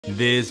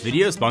This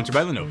video is sponsored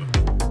by Lenovo.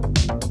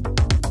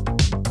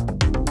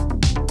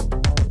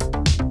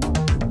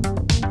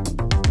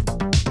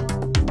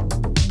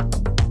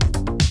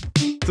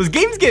 So as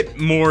games get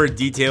more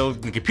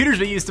detailed, the computers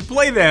we use to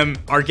play them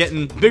are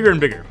getting bigger and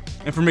bigger.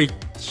 And from a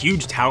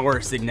huge tower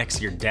sitting next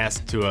to your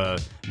desk to a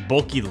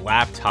bulky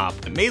laptop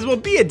that may as well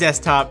be a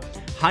desktop,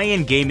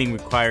 high-end gaming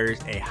requires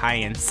a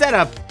high-end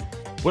setup.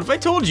 What if I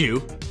told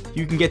you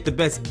you can get the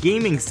best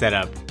gaming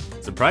setup,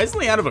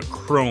 surprisingly, out of a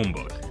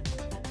Chromebook?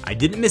 I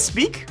didn't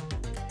misspeak,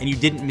 and you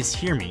didn't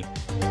mishear me.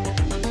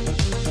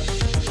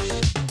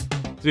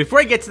 So before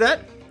I get to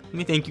that, let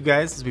me thank you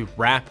guys as we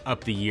wrap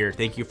up the year.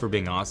 Thank you for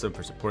being awesome,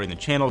 for supporting the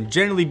channel,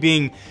 generally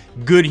being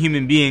good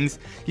human beings.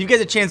 Give you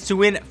guys a chance to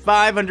win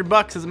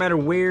 $500, doesn't matter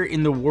where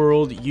in the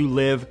world you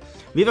live.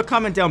 Leave a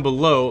comment down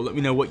below, let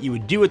me know what you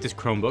would do with this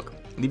Chromebook.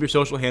 Leave your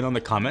social handle in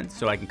the comments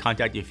so I can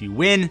contact you if you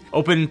win.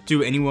 Open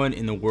to anyone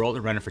in the world,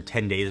 and run it for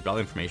 10 days, but all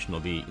the information will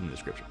be in the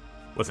description.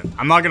 Listen,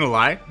 I'm not gonna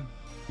lie.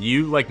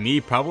 You, like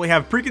me, probably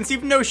have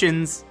preconceived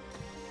notions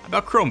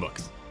about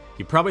Chromebooks.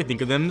 You probably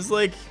think of them as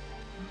like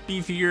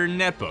beefier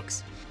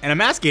netbooks. And I'm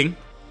asking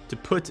to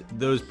put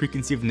those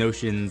preconceived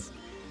notions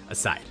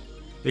aside,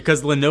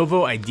 because the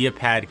Lenovo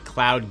IdeaPad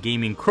Cloud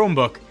Gaming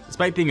Chromebook,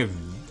 despite being a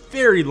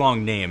very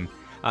long name,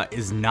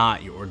 is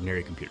not your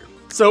ordinary computer.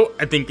 So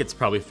I think it's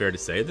probably fair to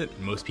say that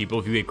most people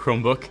view a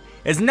Chromebook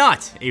as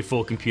not a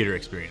full computer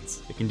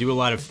experience. It can do a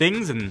lot of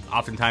things, and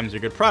oftentimes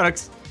they're good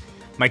products.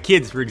 My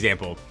kids, for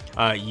example,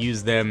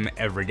 use them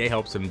every day,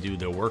 helps them do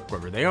their work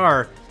wherever they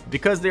are.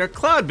 Because they are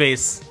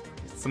cloud-based,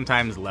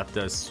 sometimes left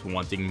us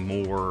wanting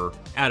more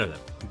out of them.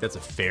 I think that's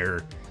a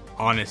fair,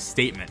 honest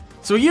statement.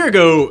 So a year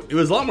ago, it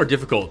was a lot more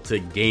difficult to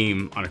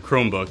game on a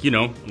Chromebook, you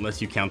know,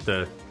 unless you count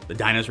the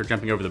dinosaur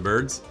jumping over the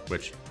birds,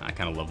 which I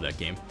kind of love that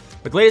game.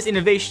 With the latest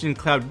innovation in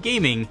cloud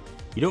gaming,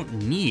 you don't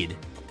need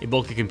a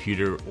bulky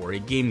computer or a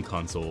game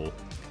console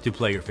to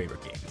play your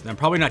favorite games. And I'm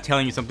probably not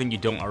telling you something you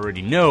don't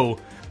already know.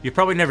 You've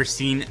probably never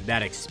seen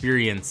that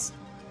experience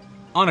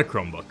on a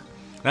Chromebook.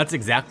 That's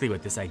exactly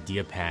what this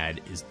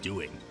IdeaPad is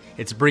doing.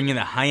 It's bringing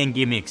a high-end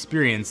gaming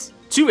experience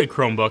to a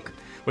Chromebook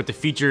with the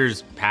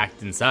features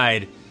packed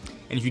inside.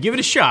 And if you give it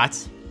a shot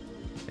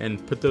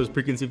and put those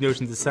preconceived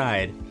notions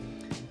aside,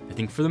 I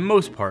think for the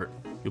most part,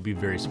 you'll be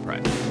very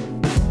surprised.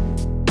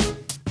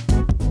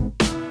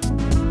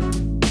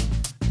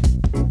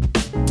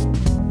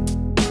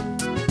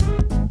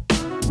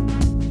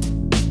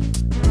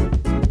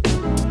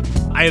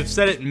 I have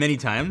said it many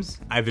times.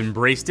 I've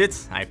embraced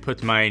it. I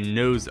put my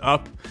nose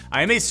up.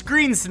 I am a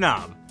screen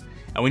snob.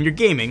 And when you're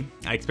gaming,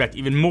 I expect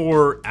even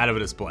more out of a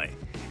display.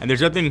 And there's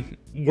nothing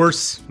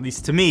worse, at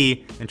least to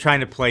me, than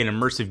trying to play an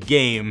immersive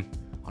game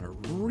on a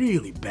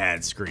really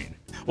bad screen.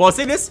 Well, I'll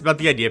say this about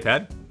the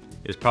IdeaPad.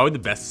 It's probably the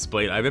best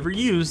display I've ever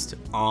used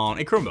on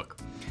a Chromebook.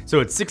 So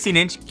it's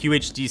 16-inch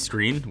QHD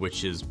screen,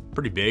 which is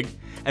pretty big.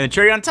 And the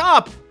cherry on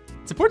top,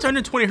 it supports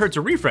 120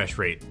 Hz refresh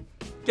rate.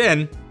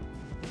 Again,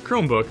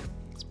 Chromebook,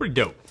 it's pretty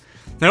dope.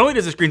 Not only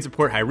does the screen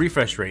support high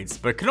refresh rates,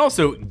 but it can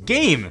also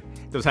game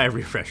those high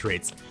refresh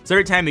rates. So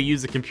every time you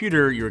use the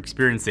computer, you're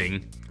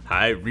experiencing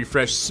high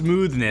refresh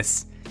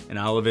smoothness and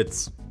all of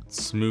its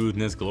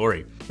smoothness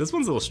glory. This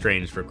one's a little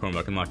strange for a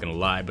Chromebook, I'm not gonna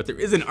lie, but there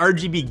is an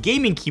RGB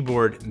gaming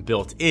keyboard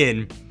built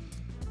in.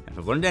 If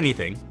I've learned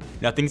anything,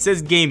 nothing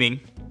says gaming,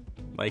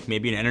 like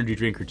maybe an energy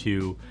drink or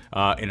two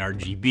in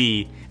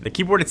RGB. The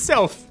keyboard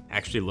itself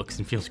actually looks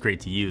and feels great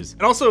to use.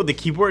 And also the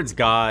keyboard's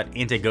got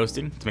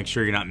anti-ghosting to make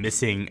sure you're not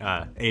missing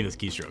any of those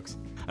keystrokes.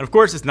 And of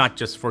course, it's not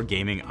just for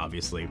gaming,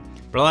 obviously,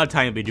 but a lot of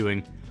time you'll be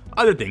doing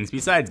other things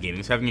besides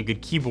gaming. So having a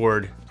good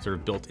keyboard sort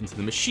of built into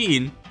the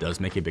machine does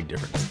make a big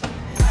difference.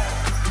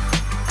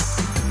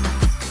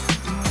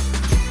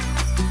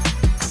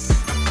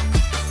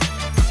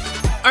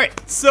 All right,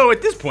 so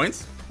at this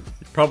point,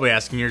 you're probably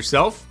asking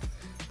yourself,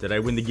 did I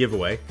win the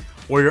giveaway?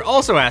 Or you're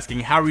also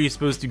asking, how are you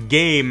supposed to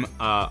game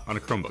on a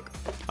Chromebook?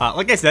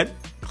 Like I said,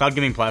 cloud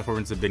gaming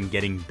platforms have been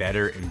getting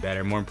better and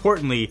better. More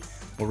importantly,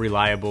 more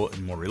reliable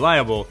and more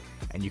reliable.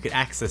 And you can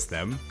access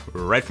them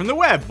right from the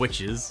web,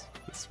 which is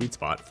the sweet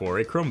spot for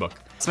a Chromebook.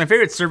 So my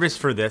favorite service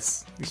for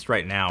this, at least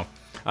right now,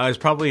 is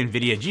probably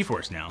NVIDIA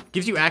GeForce Now.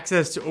 Gives you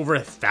access to over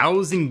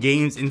 1,000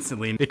 games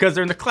instantly. Because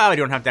they're in the cloud, you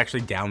don't have to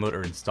actually download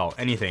or install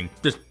anything.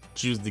 Just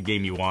choose the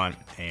game you want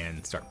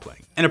and start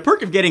playing. And a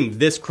perk of getting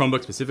this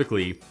Chromebook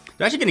specifically,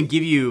 they're actually gonna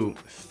give you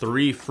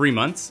 3 free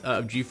months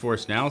of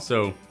GeForce Now,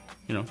 so,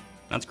 you know,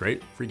 that's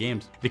great, free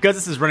games. Because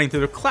this is running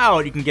through the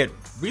cloud, you can get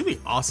really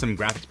awesome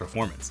graphics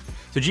performance.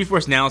 So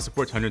GeForce Now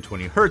supports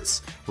 120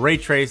 Hz, ray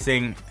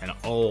tracing, and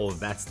all of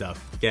that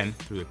stuff, again,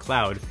 through the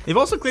cloud. They've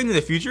also claimed in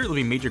the future there'll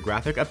be major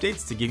graphic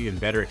updates to give you a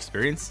better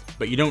experience,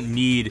 but you don't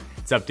need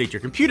to update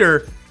your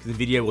computer, because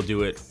NVIDIA will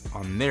do it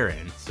on their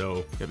end. So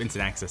you have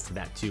instant access to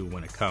that too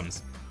when it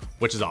comes,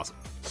 which is awesome.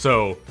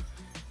 So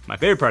my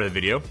favorite part of the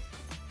video,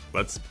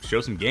 let's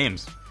show some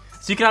games.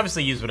 So you can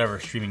obviously use whatever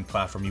streaming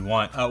platform you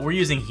want. We're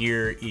using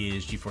here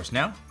is GeForce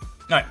Now.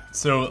 All right,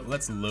 so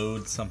let's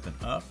load something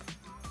up.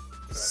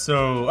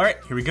 So, all right,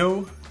 here we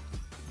go.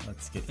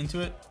 Let's get into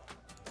it.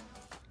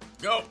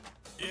 Go,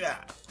 yeah.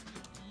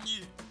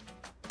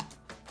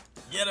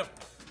 Get him.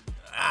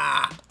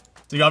 Ah.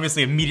 So you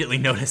obviously immediately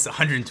notice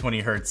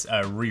 120 hertz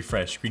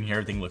refresh screen here.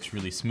 Everything looks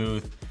really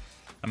smooth.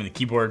 I mean, the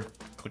keyboard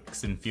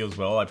clicks and feels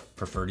well. I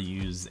prefer to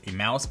use a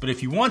mouse, but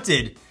if you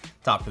wanted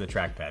to opt for the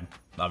trackpad,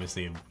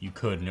 obviously you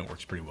could, and it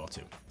works pretty well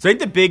too. So I think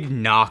the big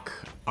knock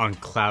on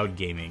cloud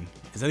gaming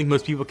is I think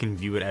most people can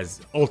view it as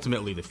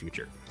ultimately the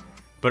future.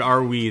 But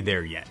are we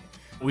there yet?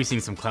 We've seen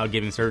some cloud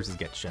gaming services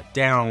get shut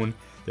down.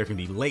 There can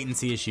be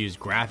latency issues,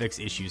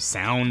 graphics issues,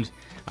 sound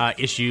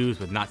issues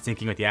with not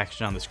syncing with the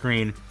action on the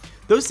screen.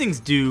 Those things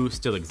do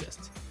still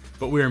exist,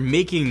 but we are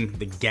making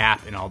the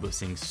gap in all those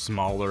things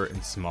smaller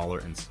and smaller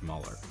and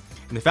smaller.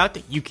 And the fact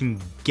that you can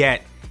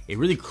get a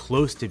really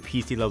close to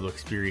PC level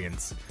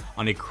experience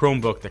on a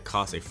Chromebook that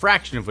costs a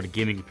fraction of what a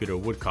gaming computer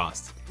would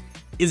cost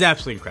is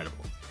absolutely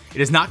incredible.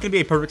 It is not going to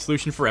be a perfect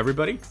solution for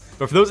everybody,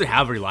 but for those that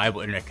have a reliable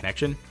internet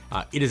connection,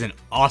 it is an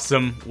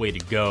awesome way to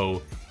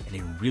go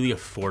and a really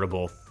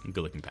affordable and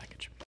good looking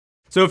package.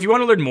 So if you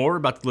want to learn more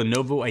about the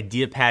Lenovo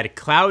IdeaPad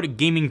Cloud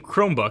Gaming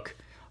Chromebook,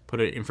 put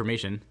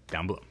information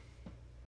down below.